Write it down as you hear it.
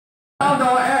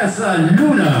Tessa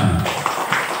Luna.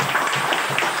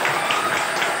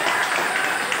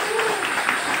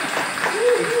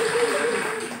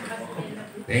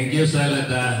 Thank you,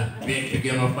 Salada.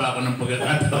 Bigyan mo pa ako ng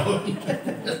pagkakataon.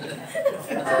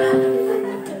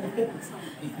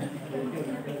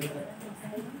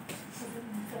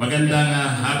 Magandang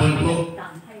hapon po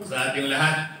sa ating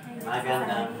lahat.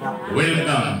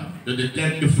 Welcome to the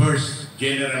 31st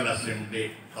General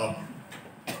Assembly of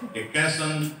the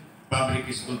Quezon Public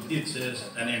School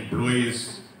Teachers and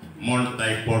Employees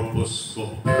Multi-Purpose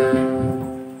Cooperative.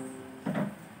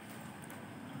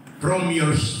 From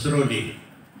yours truly,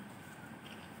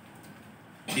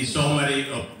 the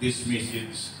summary of this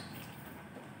message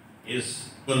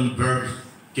is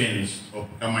convergence of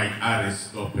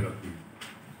Kamay-Aris Cooperative.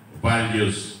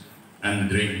 Values and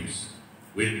dreams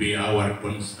will be our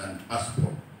constant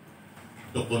passport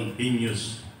to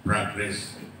continuous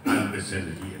progress and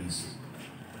resilience.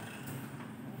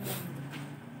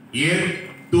 Year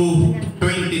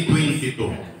 2022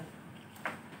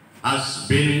 has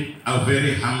been a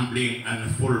very humbling and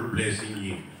full blessing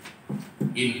year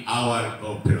in our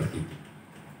cooperative.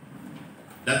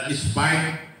 That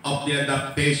despite of the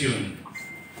adaptation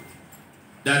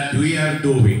that we are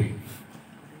doing,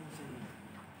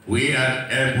 we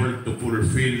are able to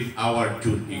fulfill our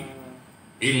duty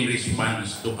in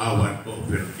response to our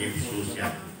cooperative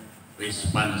social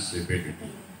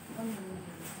responsibility.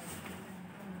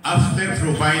 After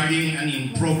providing an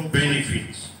improved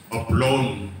benefits of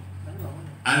loan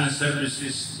and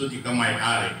services to the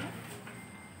Kamay-Ari,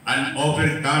 and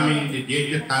overcoming the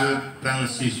digital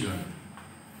transition,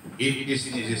 it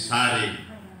is necessary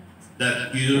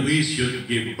that we should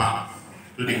give back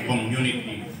to the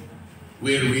community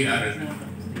where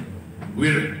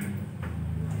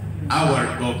our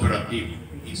cooperative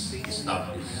is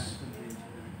established.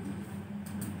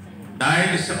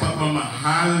 Dahil sa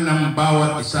pagmamahal ng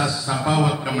bawat isa sa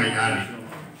bawat Kamay-Ari,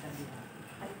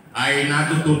 ay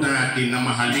natutunan natin na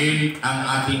mahalin ang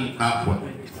ating kapwa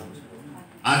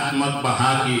at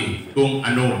magbahagi kung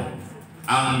ano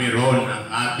ang meron ng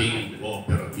ating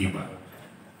kooperatiba.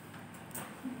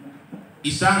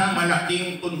 Isang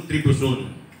malaking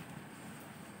kontribusyon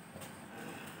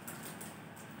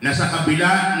na sa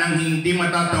kabila ng hindi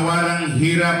matatawarang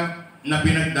hirap na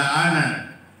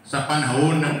pinagdaanan sa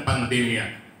panahon ng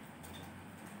pandemya,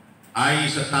 ay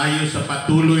isa tayo sa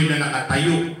patuloy na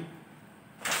nakatayo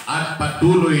at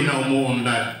patuloy na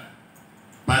umuunlad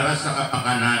para sa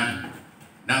kapakanan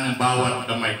ng bawat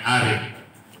Kamay-Ari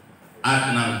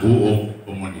at ng buong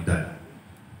komunidad.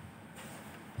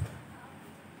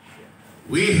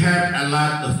 We have a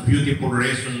lot of beautiful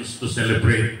reasons to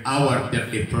celebrate our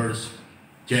 31st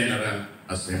General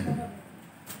Assembly.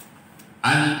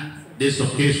 And this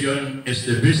occasion is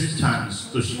the best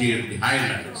chance to share the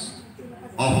highlights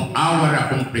of our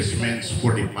accomplishments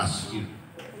for the past year.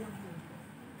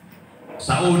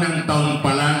 Sa unang taon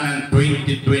pa lang ng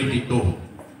 2022,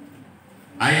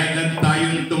 ay agad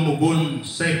tayong tumugon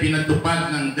sa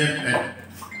pinatupad ng DepEd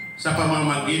sa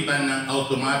pamamagitan ng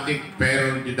Automatic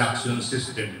Payroll Deduction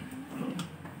System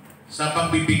sa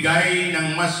pagbibigay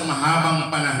ng mas mahabang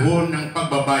panahon ng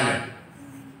pagbabayad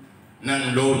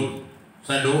ng loan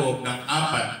sa loob ng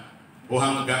 4 o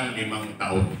hanggang 5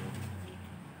 taon.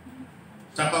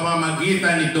 Sa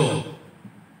pamamagitan nito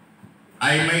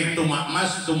ay may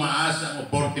mas tumaas ang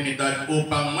oportunidad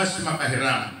upang mas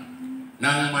makahiram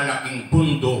ng malaking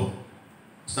pundo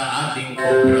sa ating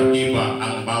kooperatiba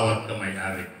ang bawat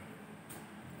Kamay-Ari.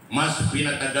 Mas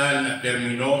pinatagal na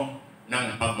termino ng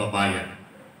pagbabayad.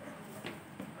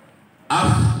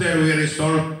 After we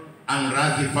resolve and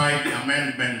ratify the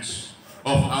amendments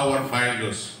of our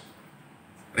bylaws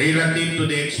relative to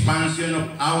the expansion of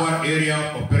our area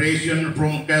of operation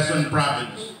from Quezon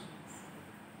Province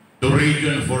to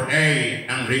Region 4A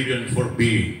and Region 4B,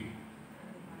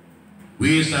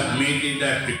 we submitted the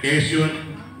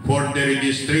application for the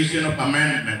registration of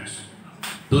amendments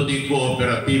to the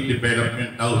Cooperative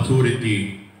Development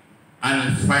Authority,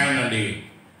 and finally,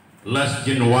 last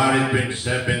January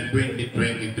 27,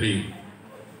 2023,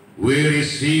 we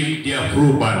received the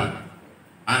approval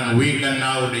and we can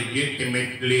now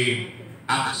legitimately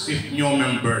accept new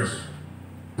members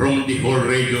from the whole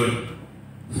region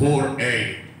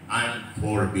 4A and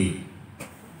 4B.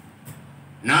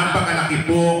 Napakalaki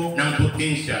po ng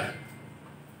potensya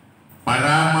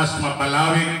para mas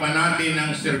mapalawig pa natin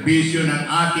ang serbisyo ng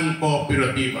ating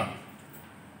kooperatiba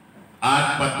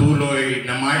at patuloy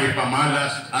na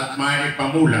maipamalas at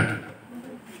maipamulan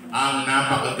ang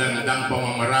napakagandang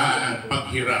pamamaraan ng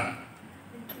paghiram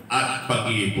at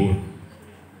pag-iipon.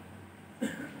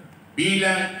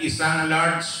 bilang isang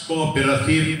large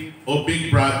cooperative o Big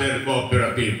Brother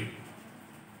cooperative.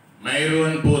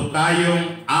 Mayroon po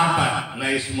tayong 4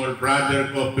 na small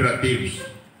brother cooperatives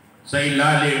sa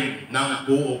ilalim ng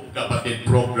Coop Kapatid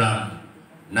Program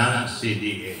ng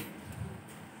CDA.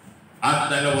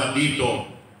 At 2 dito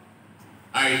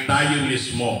ay tayo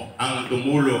mismo ang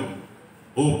tumulong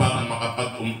upang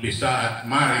makapag-umpisa at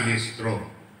marehistro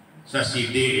sa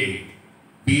CDA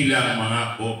bilang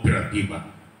mga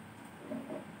kooperatiba.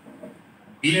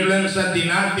 Inilansan din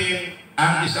natin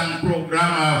ang isang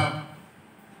programa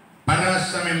para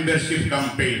sa membership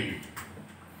campaign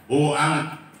o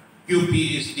ang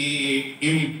QPSTE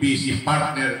MPC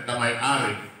Partner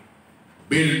Kamay-ari,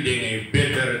 Building a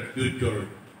Better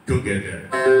Future Together.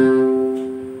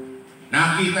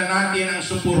 Nakita natin ang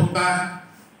suporta,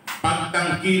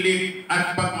 pagtangkilik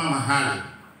at pagmamahal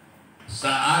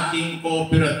sa ating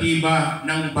kooperatiba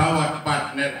ng bawat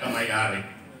partner kamay-ari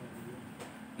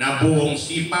na buong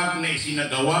sipag na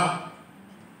isinagawa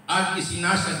at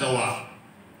isinasagawa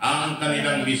ang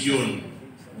kanilang misyon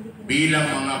bilang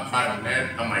mga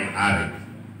partner kamay-ari.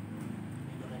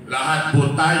 Lahat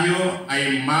po tayo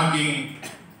ay maaaring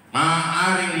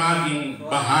maging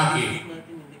bahagi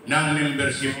ng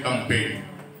membership campaign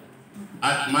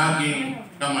at maging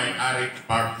kamay-ari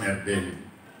partner din.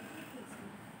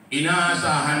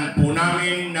 Inaasahan po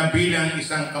namin na bilang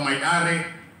isang kamay-ari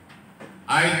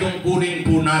ay tungkulin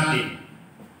po natin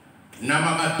na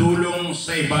makatulong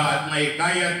sa iba at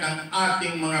maikayat ng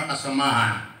ating mga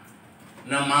kasamahan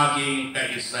na maging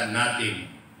kaisa natin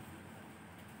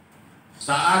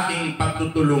sa ating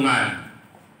pagtutulungan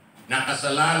na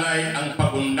kasalalay ang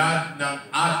pagunlad ng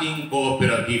ating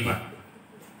kooperatiba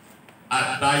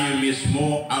at tayo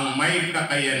mismo ang may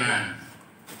kakayanan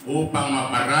upang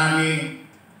maparami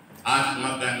at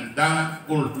magandang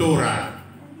kultura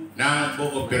ng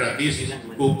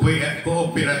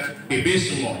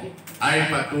kooperativismo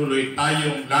ay patuloy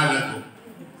tayong lalago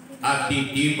at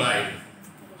titibay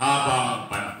habang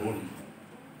panahon.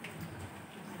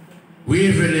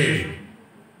 We believe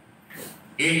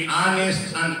in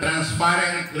honest and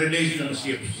transparent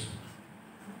relationships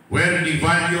where the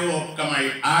value of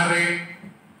kamay-ari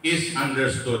is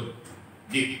understood,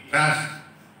 the trust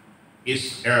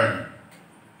is earned.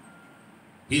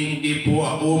 Hindi po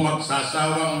ako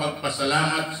magsasawang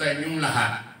magpasalamat sa inyong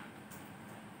lahat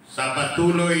sa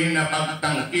patuloy na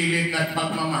pagtangkilik at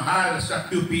pagmamahal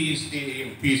sa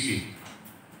QPSTE-MPC.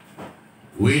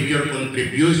 With your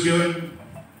contribution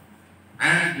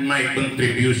and my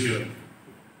contribution,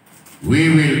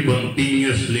 we will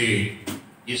continuously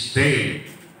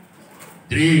stay,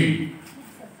 dream,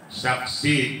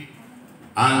 succeed,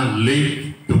 and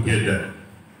live together.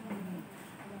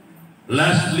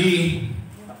 Lastly,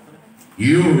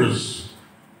 yours,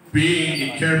 being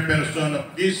the chairperson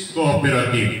of this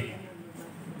cooperative,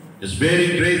 is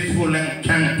very grateful and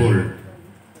thankful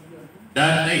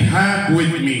that I have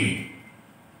with me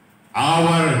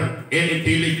our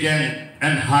intelligent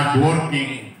and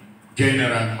hardworking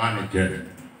General Manager,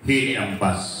 Hini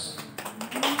Ambas.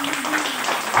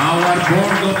 Our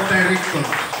Board of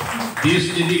Directors,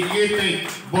 this dedicated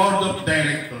Board of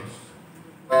Directors,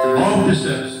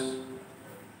 officers,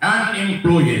 and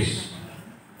employees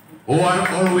who are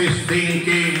always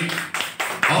thinking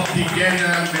of the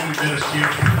general membership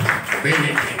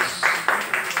benefits,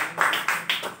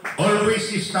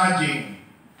 always studying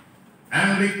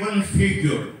and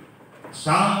reconfigure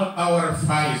some of our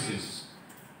policies,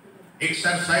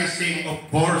 exercising, of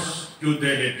course, due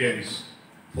diligence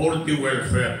for the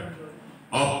welfare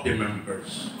of the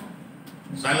members.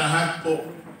 Sa lahat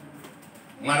po,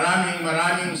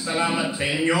 maraming salamat sa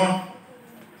inyo.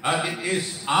 And it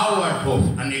is our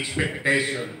hope and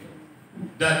expectation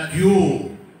that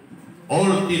you,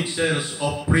 all teachers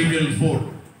of Premium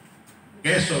 4,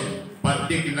 Quezon,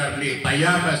 particularly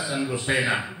Tayabas and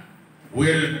Lucena,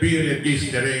 will be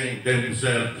registering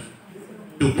themselves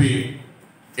to be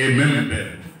a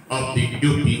member of the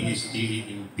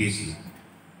QPSTE-MPC.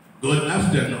 Good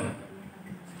afternoon.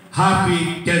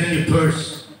 Happy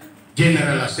 31st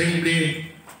General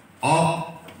Assembly of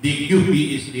the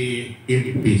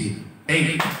QPSTE-MPC.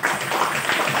 Thank you.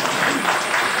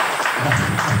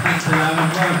 Salamat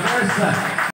po. First,